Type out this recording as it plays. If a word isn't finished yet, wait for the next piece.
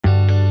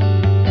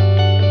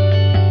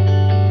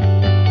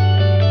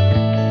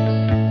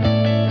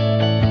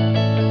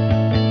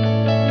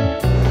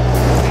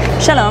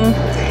Shalom!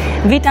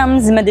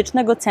 Witam z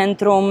medycznego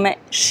centrum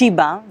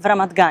Shiba w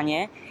Ramat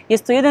Ganie.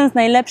 Jest to jeden z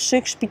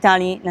najlepszych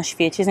szpitali na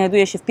świecie.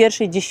 Znajduje się w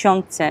pierwszej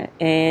dziesiątce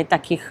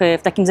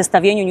w takim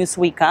zestawieniu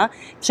Newsweeka,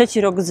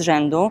 trzeci rok z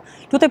rzędu.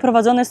 Tutaj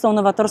prowadzone są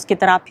nowatorskie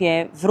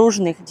terapie w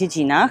różnych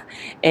dziedzinach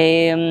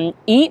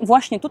i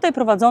właśnie tutaj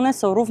prowadzone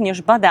są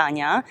również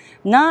badania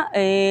na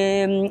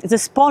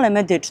zespole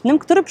medycznym,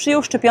 który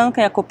przyjął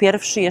szczepionkę jako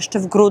pierwszy jeszcze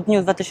w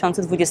grudniu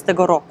 2020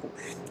 roku.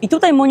 I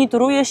tutaj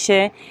monitoruje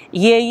się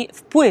jej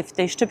wpływ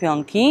tej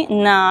szczepionki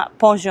na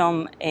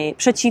poziom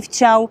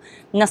przeciwciał,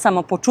 na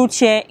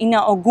samopoczucie i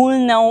na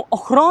ogólną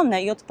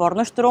ochronę i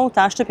odporność, którą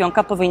ta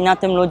szczepionka powinna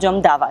tym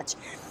ludziom dawać.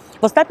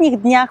 W ostatnich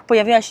dniach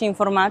pojawiła się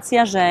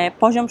informacja, że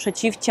poziom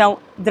przeciwciał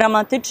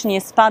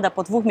dramatycznie spada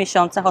po 2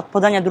 miesiącach od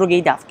podania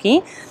drugiej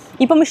dawki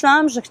i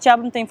pomyślałam, że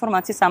chciałabym te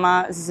informacje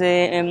sama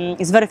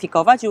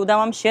zweryfikować i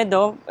udałam się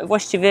do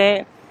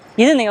właściwie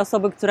jedynej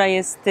osoby, która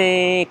jest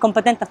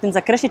kompetentna w tym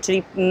zakresie,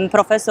 czyli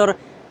profesor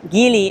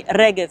Gili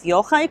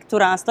Regev-Yochay,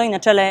 która stoi na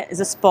czele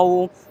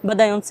zespołu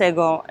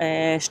badającego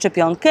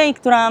szczepionkę i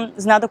która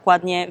zna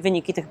dokładnie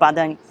wyniki tych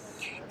badań.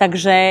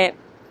 Także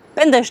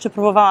będę jeszcze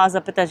próbowała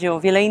zapytać ją o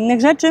wiele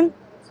innych rzeczy.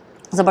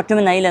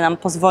 Zobaczymy, na ile nam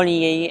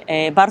pozwoli jej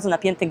bardzo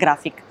napięty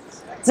grafik.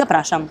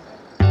 Zapraszam.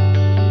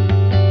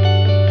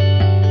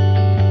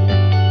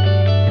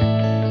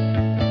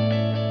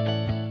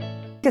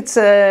 It's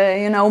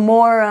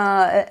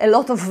a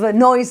lot of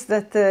noise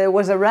that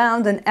was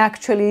around, and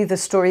actually the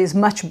story is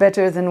much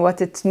better than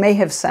what it may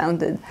have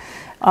sounded.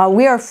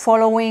 We are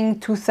following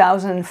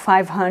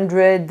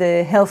 2,500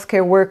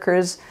 healthcare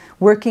workers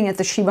working at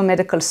the Shiba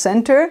Medical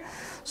Center.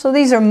 So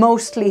these are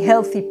mostly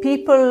healthy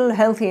people,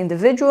 healthy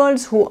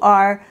individuals who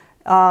are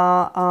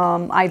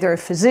either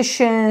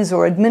physicians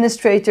or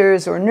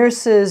administrators or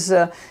nurses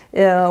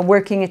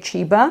working at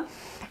Shiba.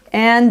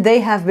 And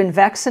they have been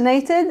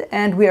vaccinated,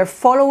 and we are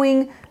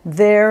following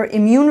their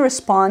immune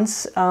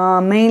response,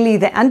 mainly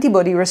the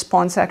antibody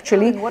response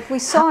actually. And what we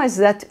saw is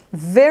that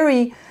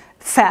very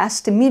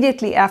fast,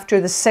 immediately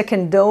after the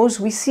second dose,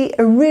 we see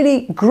a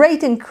really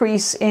great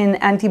increase in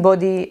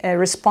antibody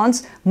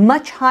response,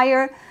 much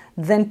higher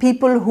than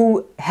people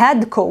who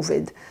had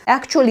COVID.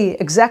 Actually,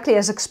 exactly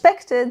as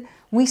expected,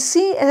 we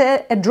see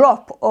a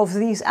drop of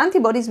these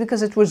antibodies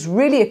because it was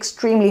really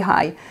extremely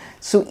high.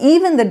 So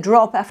even the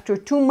drop after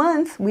 2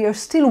 months, we are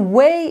still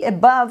way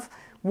above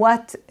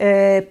what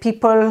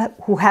people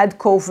who had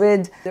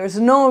COVID. There's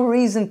no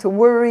reason to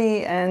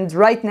worry, and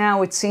right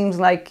now it seems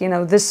like,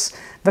 this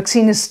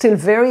vaccine is still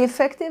very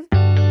effective.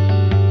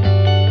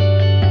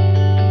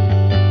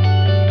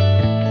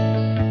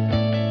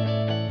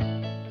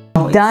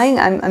 Dying?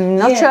 I'm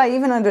not sure I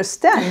even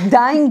understand.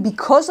 Dying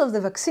because of the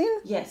vaccine?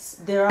 Yes,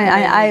 there are.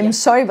 I'm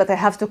sorry, but I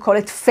have to call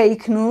it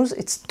fake news.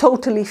 It's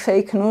totally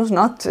fake news,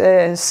 not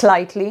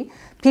slightly.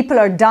 People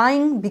are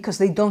dying because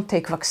they don't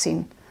take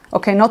vaccine.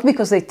 Okay, not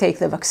because they take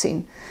the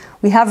vaccine.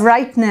 We have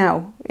right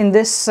now in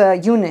this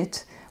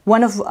unit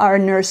one of our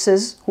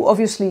nurses who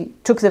obviously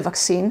took the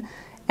vaccine,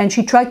 and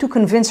she tried to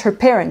convince her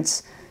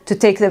parents to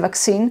take the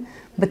vaccine,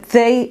 but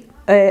they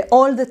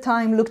all the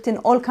time looked in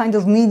all kinds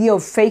of media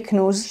of fake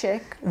news.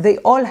 Check. They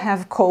all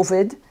have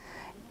COVID,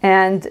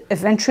 and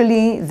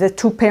eventually the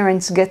 2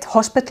 parents get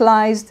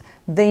hospitalized.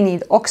 They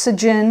need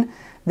oxygen.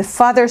 The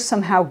father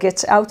somehow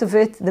gets out of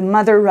it. The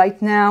mother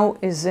right now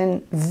is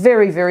in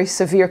very, very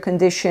severe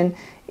condition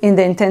in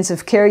the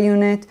intensive care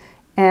unit,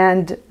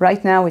 and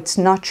right now it's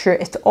not sure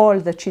at all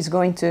that she's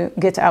going to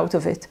get out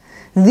of it.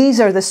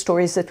 These are the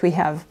stories that we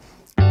have.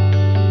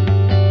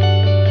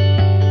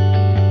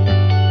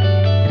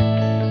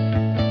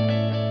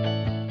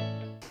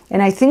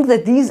 And I think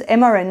that these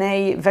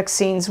mRNA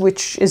vaccines,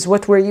 which is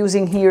what we're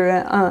using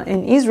here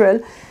in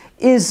Israel,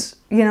 is,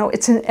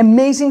 it's an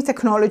amazing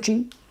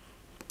technology.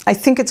 I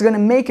think it's going to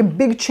make a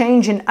big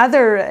change in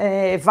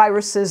other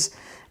viruses,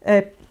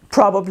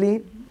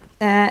 probably.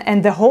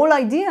 And the whole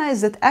idea is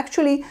that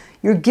actually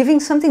you're giving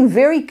something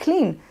very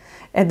clean.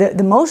 And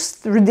the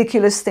most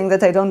ridiculous thing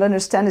that I don't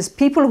understand is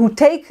people who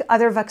take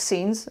other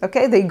vaccines,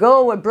 okay, they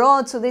go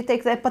abroad, so they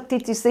take the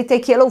hepatitis, they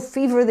take yellow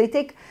fever, they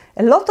take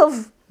a lot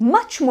of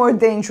much more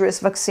dangerous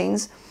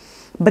vaccines.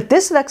 But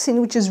this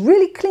vaccine, which is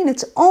really clean,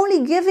 it's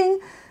only giving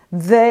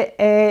the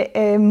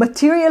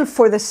material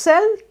for the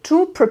cell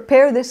to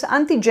prepare this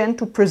antigen,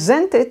 to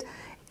present it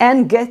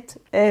and get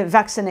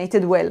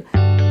vaccinated well.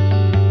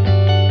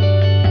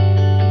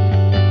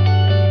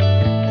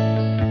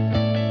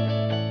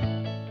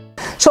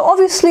 So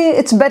obviously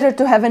it's better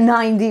to have a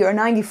 90 or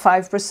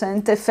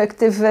 95%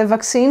 effective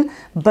vaccine,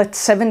 but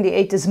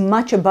 78 is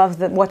much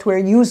above what we're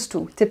used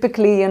to.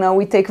 Typically,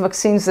 we take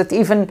vaccines that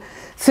even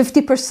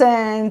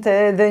 50%,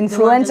 the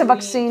influenza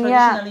vaccine,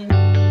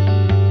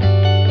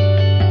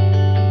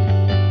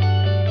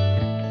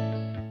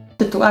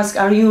 To ask,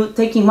 are you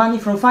taking money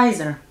from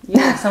Pfizer?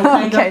 Some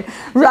kind okay,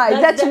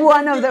 right, that's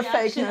one of the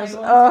fake news.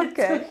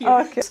 Okay,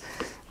 okay.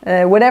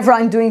 Whatever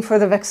I'm doing for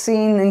the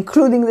vaccine,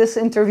 including this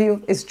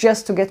interview, is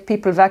just to get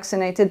people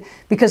vaccinated,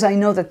 because I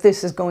know that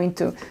this is going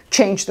to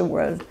change the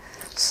world.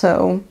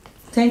 So,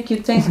 thank you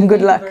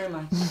good luck. Thank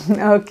you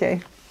very much.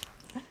 Okay.